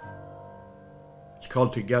 It's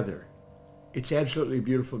called Together. It's absolutely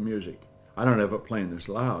beautiful music. I don't have it playing this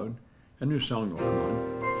loud. A new song will come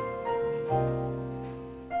on.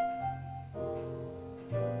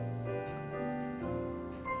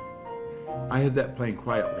 I have that playing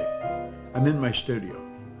quietly. I'm in my studio.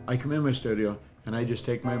 I come in my studio and I just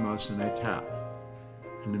take my mouse and I tap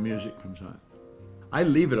and the music comes on. I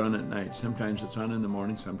leave it on at night. Sometimes it's on in the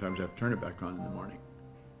morning. Sometimes I have to turn it back on in the morning.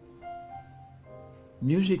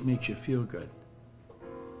 Music makes you feel good.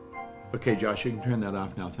 Okay, Josh, you can turn that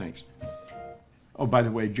off now. Thanks. Oh, by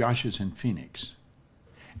the way, Josh is in Phoenix,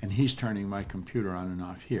 and he's turning my computer on and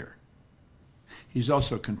off here. He's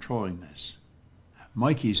also controlling this.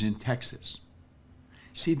 Mikey's in Texas.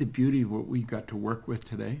 See the beauty of what we got to work with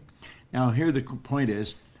today? Now, here the point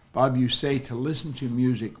is, Bob, you say to listen to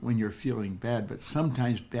music when you're feeling bad, but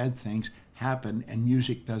sometimes bad things happen and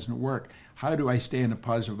music doesn't work. How do I stay in a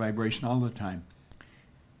positive vibration all the time?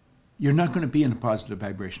 You're not going to be in a positive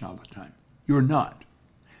vibration all the time. You're not.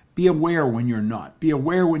 Be aware when you're not. Be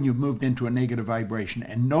aware when you've moved into a negative vibration,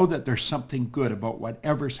 and know that there's something good about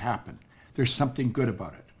whatever's happened. There's something good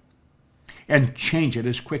about it. And change it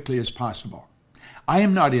as quickly as possible. I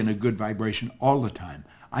am not in a good vibration all the time.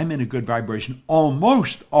 I'm in a good vibration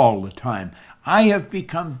almost all the time. I have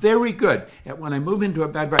become very good at when I move into a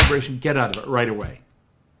bad vibration, get out of it right away.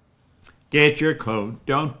 Get your coat,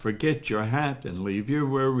 don't forget your hat, and leave your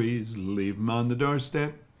worries, leave them on the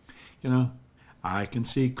doorstep. You know, I can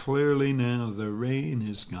see clearly now the rain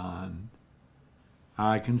is gone.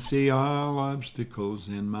 I can see all obstacles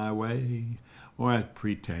in my way. Or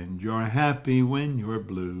pretend you're happy when you're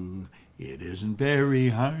blue. It isn't very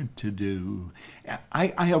hard to do.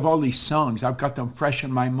 I have all these songs. I've got them fresh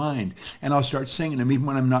in my mind. And I'll start singing them. Even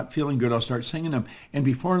when I'm not feeling good, I'll start singing them. And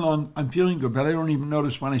before long, I'm feeling good. But I don't even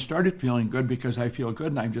notice when I started feeling good because I feel good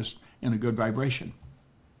and I'm just in a good vibration.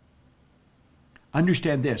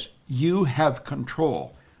 Understand this. You have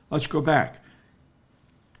control. Let's go back.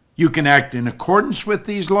 You can act in accordance with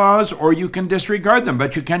these laws or you can disregard them,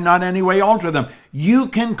 but you cannot in any way alter them. You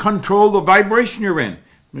can control the vibration you're in.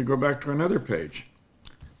 Let me go back to another page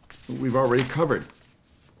that we've already covered.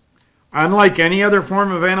 Unlike any other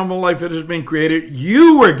form of animal life that has been created,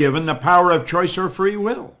 you were given the power of choice or free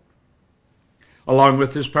will. Along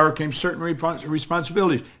with this power came certain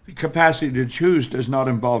responsibilities. The capacity to choose does not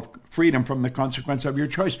involve freedom from the consequence of your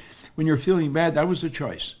choice. When you're feeling bad, that was a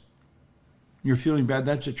choice. You're feeling bad,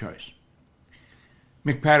 that's a choice.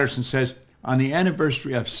 Mick Patterson says, on the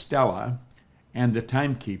anniversary of Stella and the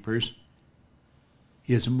Timekeepers,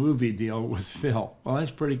 he has a movie deal with Phil. Well,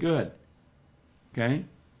 that's pretty good. Okay?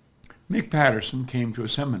 Mick Patterson came to a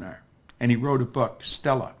seminar, and he wrote a book,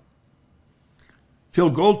 Stella.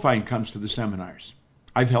 Phil Goldfine comes to the seminars.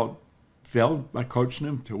 I've helped Phil by coaching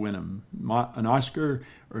him to win an Oscar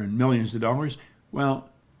or millions of dollars. Well,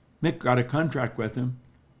 Mick got a contract with him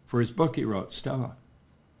for his book he wrote, Stella.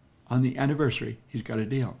 On the anniversary, he's got a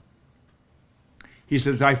deal. He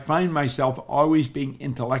says, I find myself always being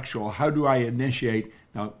intellectual. How do I initiate?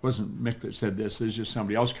 Now, it wasn't Mick that said this. There's just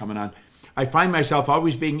somebody else coming on. I find myself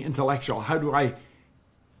always being intellectual. How do I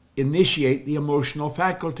initiate the emotional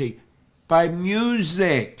faculty? By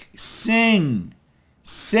music. Sing.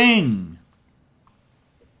 Sing.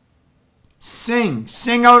 Sing.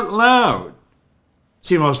 Sing out loud.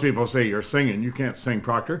 See, most people say, you're singing. You can't sing,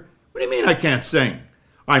 Proctor. What do you mean I can't sing?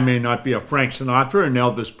 I may not be a Frank Sinatra or an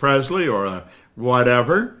Elvis Presley or a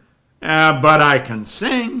whatever, but I can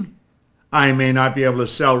sing. I may not be able to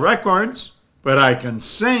sell records, but I can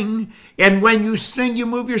sing. And when you sing, you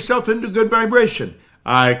move yourself into good vibration.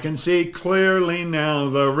 I can see clearly now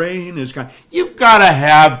the rain is gone. You've got to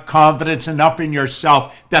have confidence enough in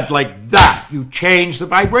yourself that like that, you change the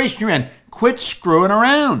vibration you're in. Quit screwing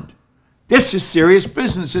around. This is serious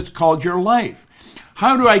business. It's called your life.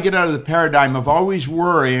 How do I get out of the paradigm of always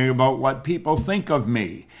worrying about what people think of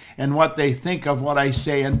me and what they think of what I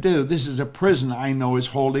say and do? This is a prison I know is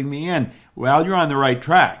holding me in. Well, you're on the right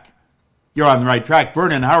track. You're on the right track.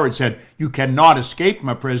 Vernon Howard said, you cannot escape from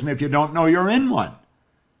a prison if you don't know you're in one.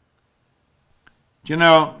 You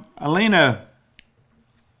know, Alina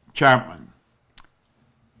Chapman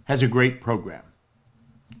has a great program.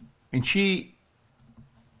 And she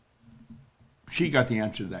got the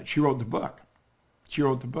answer to that. She wrote the book. She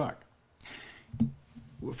wrote the book.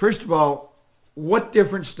 First of all, what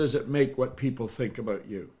difference does it make what people think about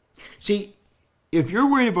you? See, if you're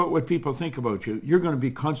worried about what people think about you, you're going to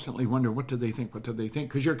be constantly wondering, what do they think? What do they think?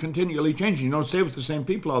 Because you're continually changing. You don't stay with the same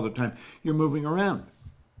people all the time. You're moving around.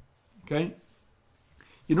 Okay?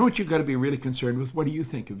 You know what you've got to be really concerned with? What do you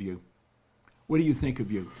think of you? What do you think of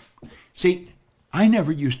you? See, I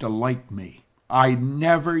never used to like me. I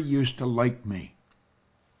never used to like me.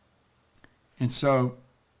 And so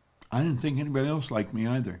I didn't think anybody else liked me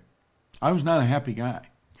either. I was not a happy guy.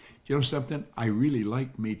 You know something? I really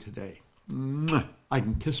like me today. Mwah! I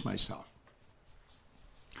can kiss myself.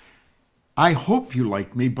 I hope you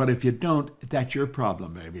like me, but if you don't, that's your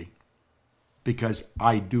problem, baby. Because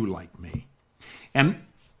I do like me. And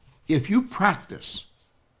if you practice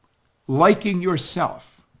liking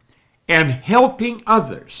yourself and helping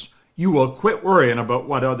others, you will quit worrying about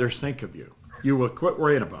what others think of you. You will quit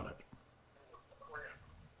worrying about it.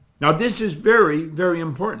 Now, this is very, very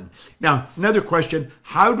important. Now, another question,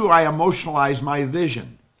 how do I emotionalize my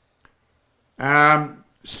vision?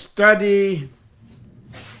 Study,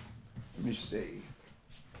 let me see.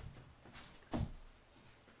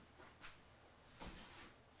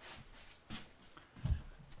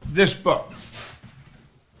 This book.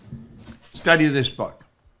 Study this book.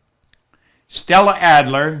 Stella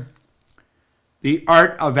Adler, The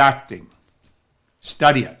Art of Acting.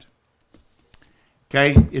 Study it.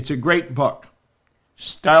 Okay, it's a great book.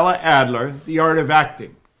 Stella Adler, The Art of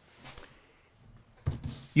Acting.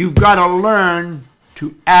 You've got to learn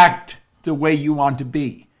to act the way you want to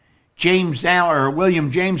be. William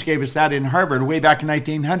James gave us that in Harvard way back in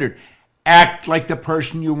 1900. Act like the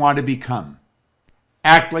person you want to become.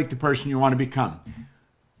 Act like the person you want to become.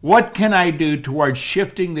 What can I do towards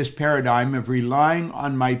shifting this paradigm of relying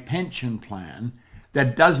on my pension plan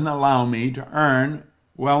that doesn't allow me to earn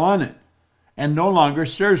well on it and no longer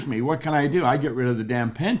serves me? What can I do? I'd get rid of the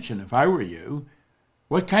damn pension if I were you.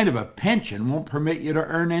 What kind of a pension won't permit you to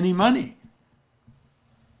earn any money?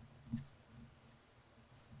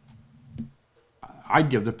 I'd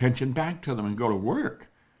give the pension back to them and go to work.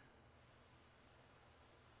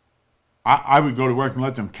 I would go to work and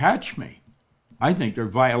let them catch me. I think they're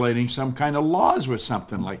violating some kind of laws with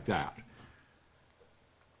something like that.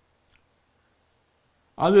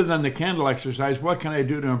 Other than the candle exercise, what can I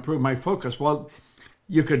do to improve my focus? Well,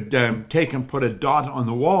 you could take and put a dot on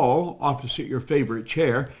the wall opposite your favorite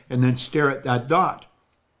chair and then stare at that dot.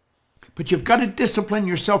 But you've got to discipline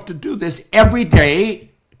yourself to do this every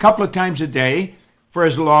day, a couple of times a day, for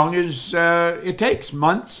as long as it takes,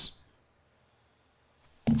 months.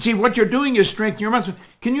 See, what you're doing is strengthening your muscles.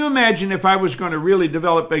 Can you imagine if I was going to really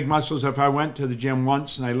develop big muscles if I went to the gym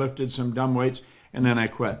once and I lifted some dumb weights and then I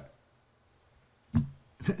quit?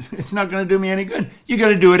 It's not going to do me any good. You're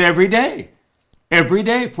going to do it every day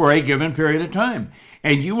for a given period of time.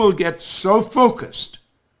 And you will get so focused.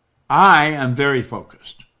 I am very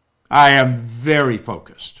focused. I am very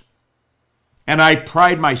focused. And I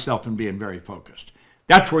pride myself in being very focused.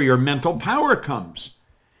 That's where your mental power comes.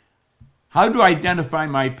 How do I identify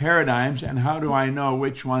my paradigms and how do I know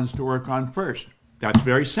which ones to work on first? That's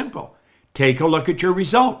very simple. Take a look at your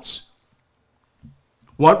results.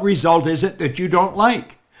 What result is it that you don't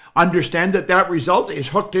like? Understand that that result is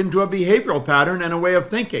hooked into a behavioral pattern and a way of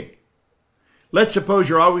thinking. Let's suppose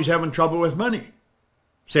you're always having trouble with money.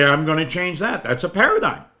 Say, I'm going to change that. That's a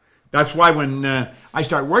paradigm. That's why when I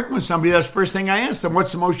start working with somebody, that's the first thing I ask them,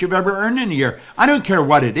 what's the most you've ever earned in a year? I don't care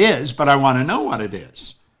what it is, but I want to know what it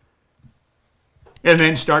is. And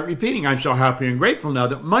then start repeating, I'm so happy and grateful now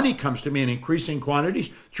that money comes to me in increasing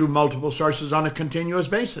quantities through multiple sources on a continuous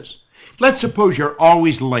basis. Let's suppose you're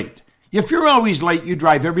always late. If you're always late, you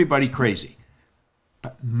drive everybody crazy,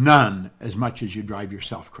 but none as much as you drive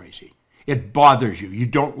yourself crazy. It bothers you. You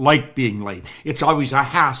don't like being late. It's always a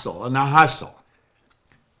hassle and a hustle.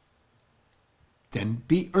 Then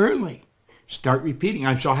be early. Start repeating,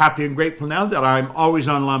 I'm so happy and grateful now that I'm always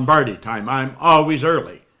on Lombardi time. I'm always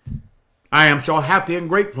early. I am so happy and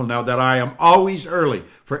grateful now that I am always early.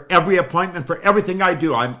 For every appointment, for everything I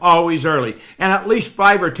do, I'm always early. And at least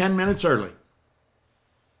 5 or 10 minutes early.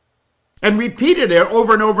 And repeat it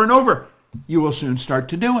over and over and over. You will soon start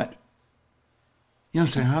to do it. You don't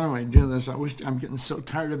say, how do I do this? I'm getting so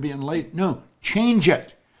tired of being late. No, change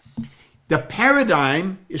it. The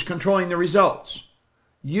paradigm is controlling the results.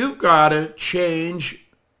 You've got to change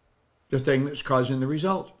the thing that's causing the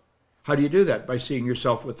result. How do you do that? By seeing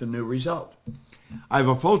yourself with the new result. I have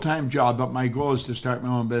a full-time job, but my goal is to start my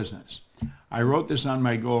own business. I wrote this on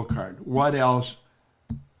my goal card. What else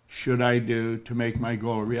should I do to make my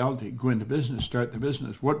goal a reality? Go into business, start the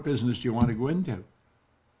business. What business do you want to go into?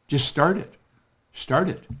 Just start it. Start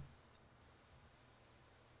it.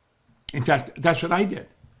 In fact, that's what I did.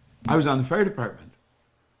 I was on the fire department,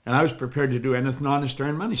 and I was prepared to do anything honest to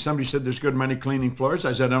earn money. Somebody said there's good money cleaning floors.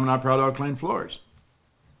 I said, I'm not proud I'll clean floors.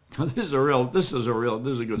 This is a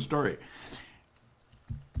good story.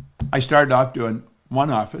 I started off doing one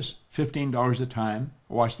office, $15 a time,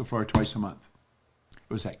 wash the floor twice a month.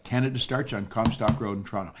 It was at Canada Starch on Comstock Road in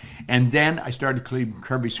Toronto. And then I started cleaning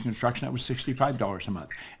Kirby's Construction. That was $65 a month.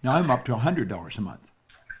 Now I'm up to $100 a month.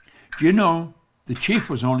 Do you know the chief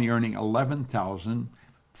was only earning $11,400,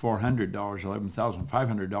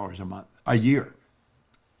 $11,500 a month, a year.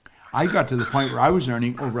 I got to the point where I was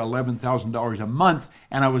earning over $11,000 a month,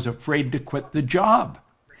 and I was afraid to quit the job.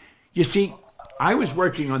 You see, I was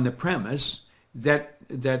working on the premise that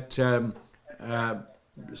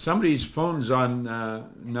somebody's phone's on,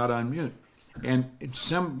 not on mute, and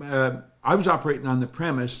I was operating on the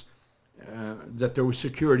premise that there was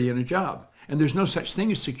security in a job. And there's no such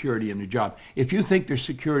thing as security in a job. If you think there's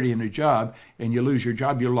security in a job and you lose your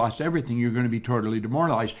job, you lost everything, you're going to be totally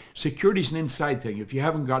demoralized. Security is an inside thing. If you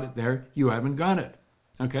haven't got it there, you haven't got it.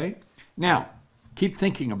 Okay? Now, keep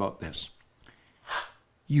thinking about this.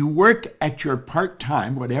 You work at your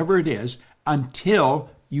part-time, whatever it is, until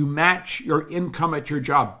you match your income at your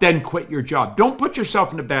job. Then quit your job. Don't put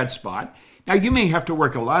yourself in a bad spot. Now, you may have to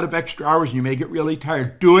work a lot of extra hours and you may get really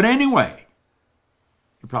tired. Do it anyway.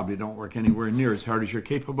 You probably don't work anywhere near as hard as you're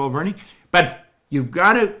capable of earning, but you've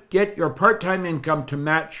got to get your part-time income to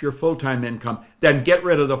match your full-time income, then get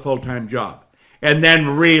rid of the full-time job, and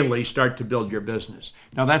then really start to build your business.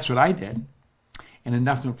 Now, that's what I did. And in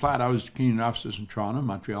Nothing Flat, I was cleaning offices in Toronto,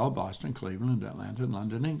 Montreal, Boston, Cleveland, Atlanta, and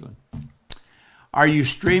London, England. Are you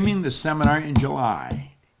streaming the seminar in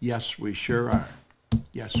July? Yes, we sure are.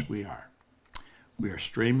 Yes, we are. We are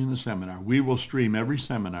streaming the seminar. We will stream every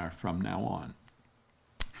seminar from now on.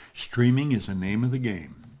 Streaming is the name of the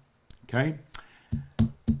game. Okay?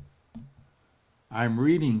 I'm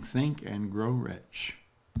reading Think and Grow Rich,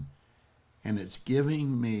 and it's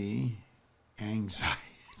giving me anxiety.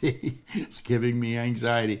 It's giving me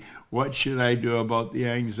anxiety. What should I do about the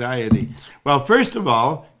anxiety? Well, first of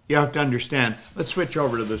all, you have to understand. Let's switch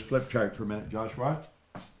over to this flip chart for a minute, Joshua.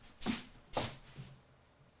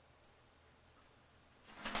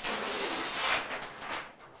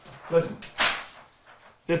 Listen,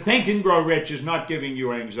 the Think and Grow Rich is not giving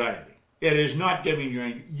you anxiety. It is not giving you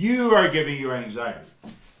anxiety. You are giving you anxiety.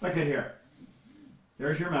 Look at here.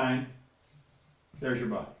 There's your mind. There's your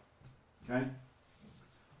body. Okay?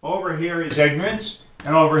 Over here is ignorance,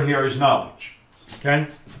 and over here is knowledge. Okay?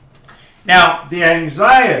 Now, the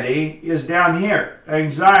anxiety is down here.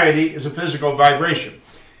 Anxiety is a physical vibration.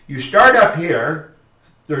 You start up here.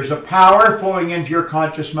 There's a power flowing into your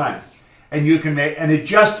conscious mind. And you can make, and it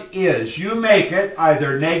just is. You make it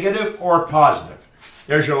either negative or positive.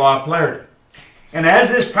 There's your law of polarity. And as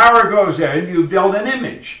this power goes in, you build an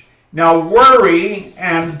image. Now, worry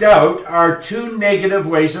and doubt are two negative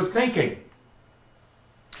ways of thinking.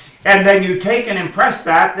 And then you take and impress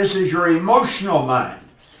that. This is your emotional mind.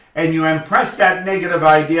 And you impress that negative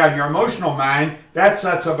idea on your emotional mind. That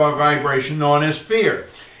sets up a vibration known as fear.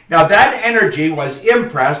 Now, that energy was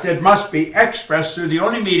impressed. It must be expressed through the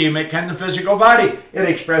only medium it can, the physical body. It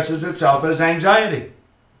expresses itself as anxiety.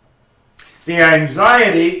 The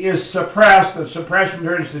anxiety is suppressed. The suppression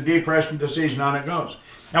turns to depression, disease, and on it goes.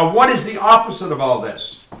 Now, what is the opposite of all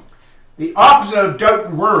this? The opposite of doubt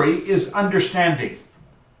and worry is understanding.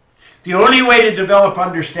 The only way to develop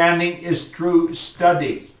understanding is through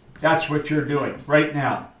study. That's what you're doing right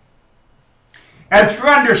now. And through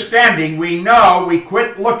understanding, we know we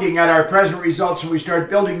quit looking at our present results and we start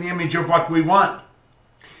building the image of what we want.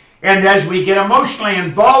 And as we get emotionally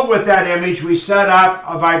involved with that image, we set up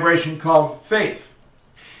a vibration called faith.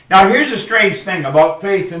 Now, here's a strange thing about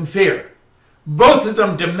faith and fear. Both of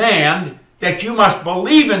them demand that you must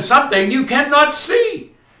believe in something you cannot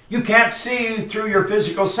see. You can't see through your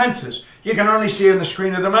physical senses. You can only see in the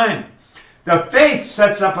screen of the mind. The faith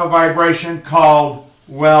sets up a vibration called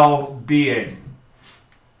well-being.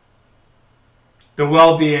 The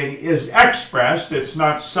well-being is expressed, it's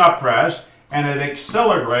not suppressed, and it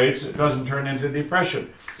accelerates, it doesn't turn into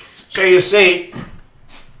depression. So you see,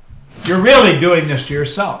 you're really doing this to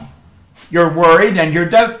yourself. You're worried and you're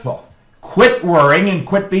doubtful. Quit worrying and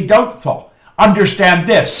quit be doubtful. Understand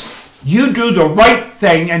this. You do the right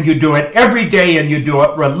thing and you do it every day and you do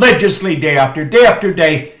it religiously day after day after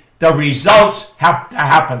day. The results have to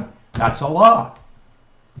happen. That's a law.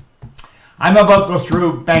 I'm about to go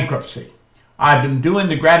through bankruptcy. I've been doing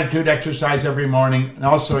the gratitude exercise every morning and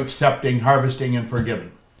also accepting, harvesting, and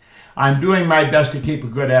forgiving. I'm doing my best to keep a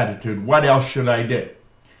good attitude. What else should I do?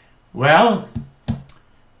 Well,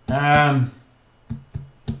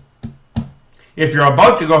 if you're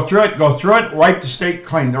about to go through it, wipe the slate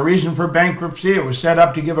clean. The reason for bankruptcy, it was set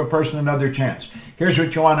up to give a person another chance. Here's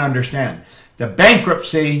what you want to understand. The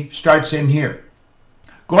bankruptcy starts in here.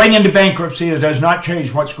 Going into bankruptcy does not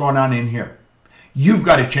change what's going on in here. You've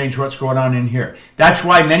got to change what's going on in here. That's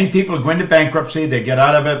why many people go into bankruptcy, they get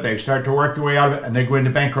out of it, they start to work their way out of it, and they go into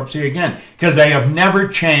bankruptcy again because they have never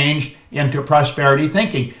changed into prosperity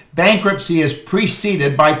thinking. Bankruptcy is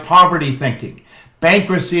preceded by poverty thinking.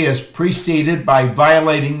 Bankruptcy is preceded by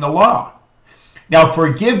violating the law. Now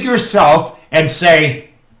forgive yourself and say,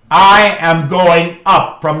 I am going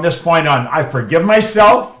up from this point on. I forgive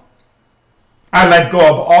myself. I let go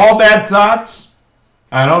of all bad thoughts.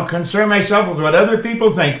 I don't concern myself with what other people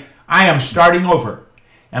think. I am starting over.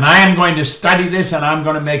 And I am going to study this and I'm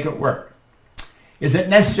going to make it work. Is it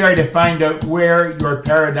necessary to find out where your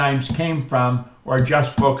paradigms came from or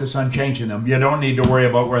just focus on changing them? You don't need to worry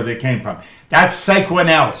about where they came from. That's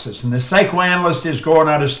psychoanalysis. And the psychoanalyst is going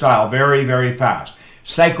out of style very, very fast.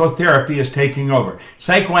 Psychotherapy is taking over.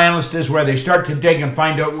 Psychoanalyst is where they start to dig and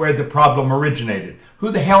find out where the problem originated.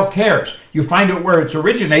 Who the hell cares? You find out where it's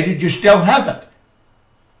originated, you still have it.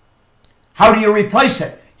 How do you replace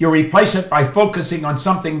it? You replace it by focusing on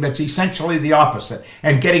something that's essentially the opposite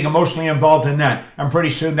and getting emotionally involved in that. And pretty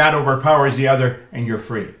soon that overpowers the other and you're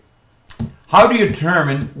free. How do you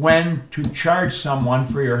determine when to charge someone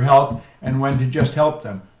for your help and when to just help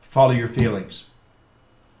them? Follow your feelings.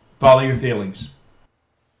 Follow your feelings.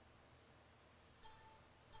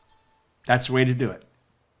 That's the way to do it.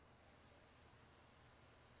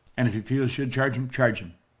 And if you feel you should charge him, charge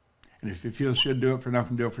him. And if you feel you should do it for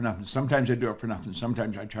nothing, do it for nothing. Sometimes I do it for nothing.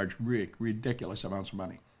 Sometimes I charge ridiculous amounts of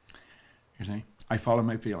money. You see? I follow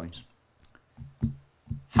my feelings.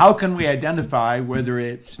 How can we identify whether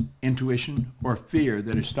it's intuition or fear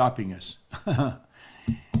that is stopping us?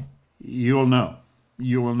 You'll know.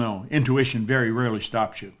 You will know. Intuition very rarely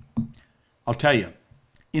stops you. I'll tell you,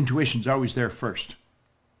 intuition's always there first.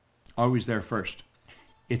 Always there first.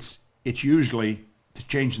 It's usually the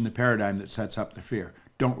change in the paradigm that sets up the fear.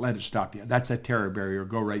 Don't let it stop you. That's a terror barrier.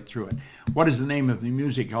 Go right through it. What is the name of the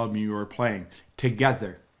music album you were playing?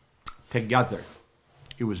 Together. Together.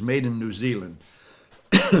 It was made in New Zealand.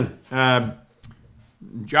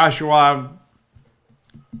 Joshua,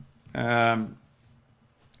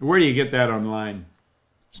 where do you get that online?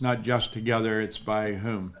 It's not just Together. It's by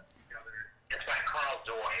whom? It's by Carl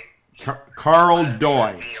Doy. Carl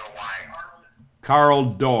Doy. D-O-Y. Carl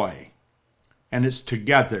Doy. And it's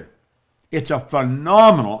Together. It's a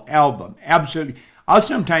phenomenal album. Absolutely. I'll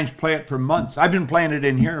sometimes play it for months. I've been playing it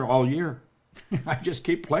in here all year. I just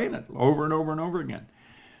keep playing it over and over and over again.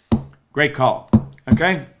 Great call.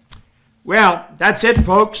 Okay? Well, that's it,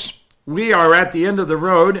 folks. We are at the end of the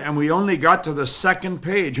road, and we only got to the second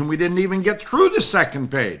page, and we didn't even get through the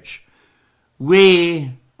second page.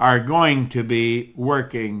 We are going to be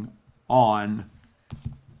working on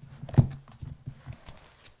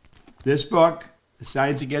this book, The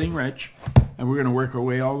Science of Getting Rich, and we're going to work our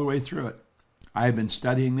way all the way through it. I have been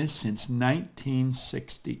studying this since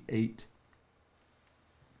 1968.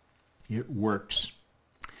 It works.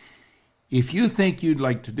 If you think you'd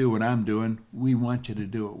like to do what I'm doing, we want you to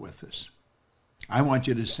do it with us. I want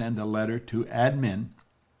you to send a letter to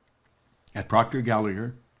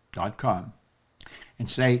admin@proctorgallagher.com and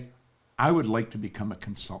say, I would like to become a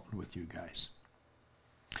consultant with you guys.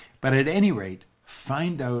 But at any rate,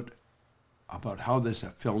 find out about how this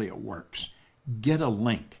affiliate works. Get a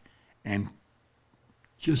link and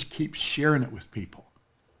just keep sharing it with people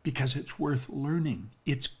because it's worth learning.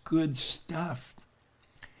 It's good stuff.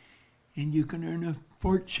 And you can earn a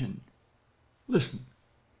fortune. Listen,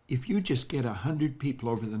 if you just get 100 people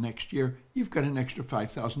over the next year, you've got an extra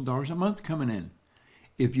 $5,000 a month coming in.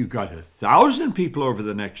 If you got 1,000 people over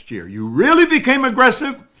the next year, you really became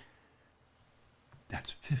aggressive,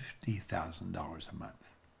 that's $50,000 a month.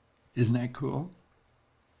 Isn't that cool?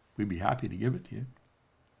 We'd be happy to give it to you.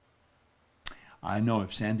 I know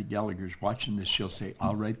if Sandy Gallagher's watching this, she'll say,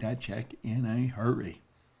 I'll write that check in a hurry.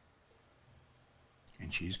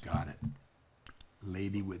 And she's got it.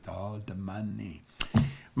 Lady with all the money.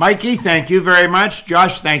 Mikey, thank you very much.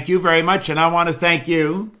 Josh, thank you very much. And I want to thank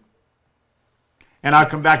you. And I'll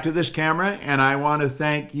come back to this camera, and I want to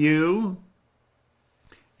thank you.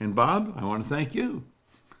 And Bob, I want to thank you.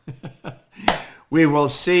 We will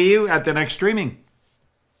see you at the next streaming.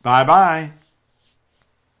 Bye-bye.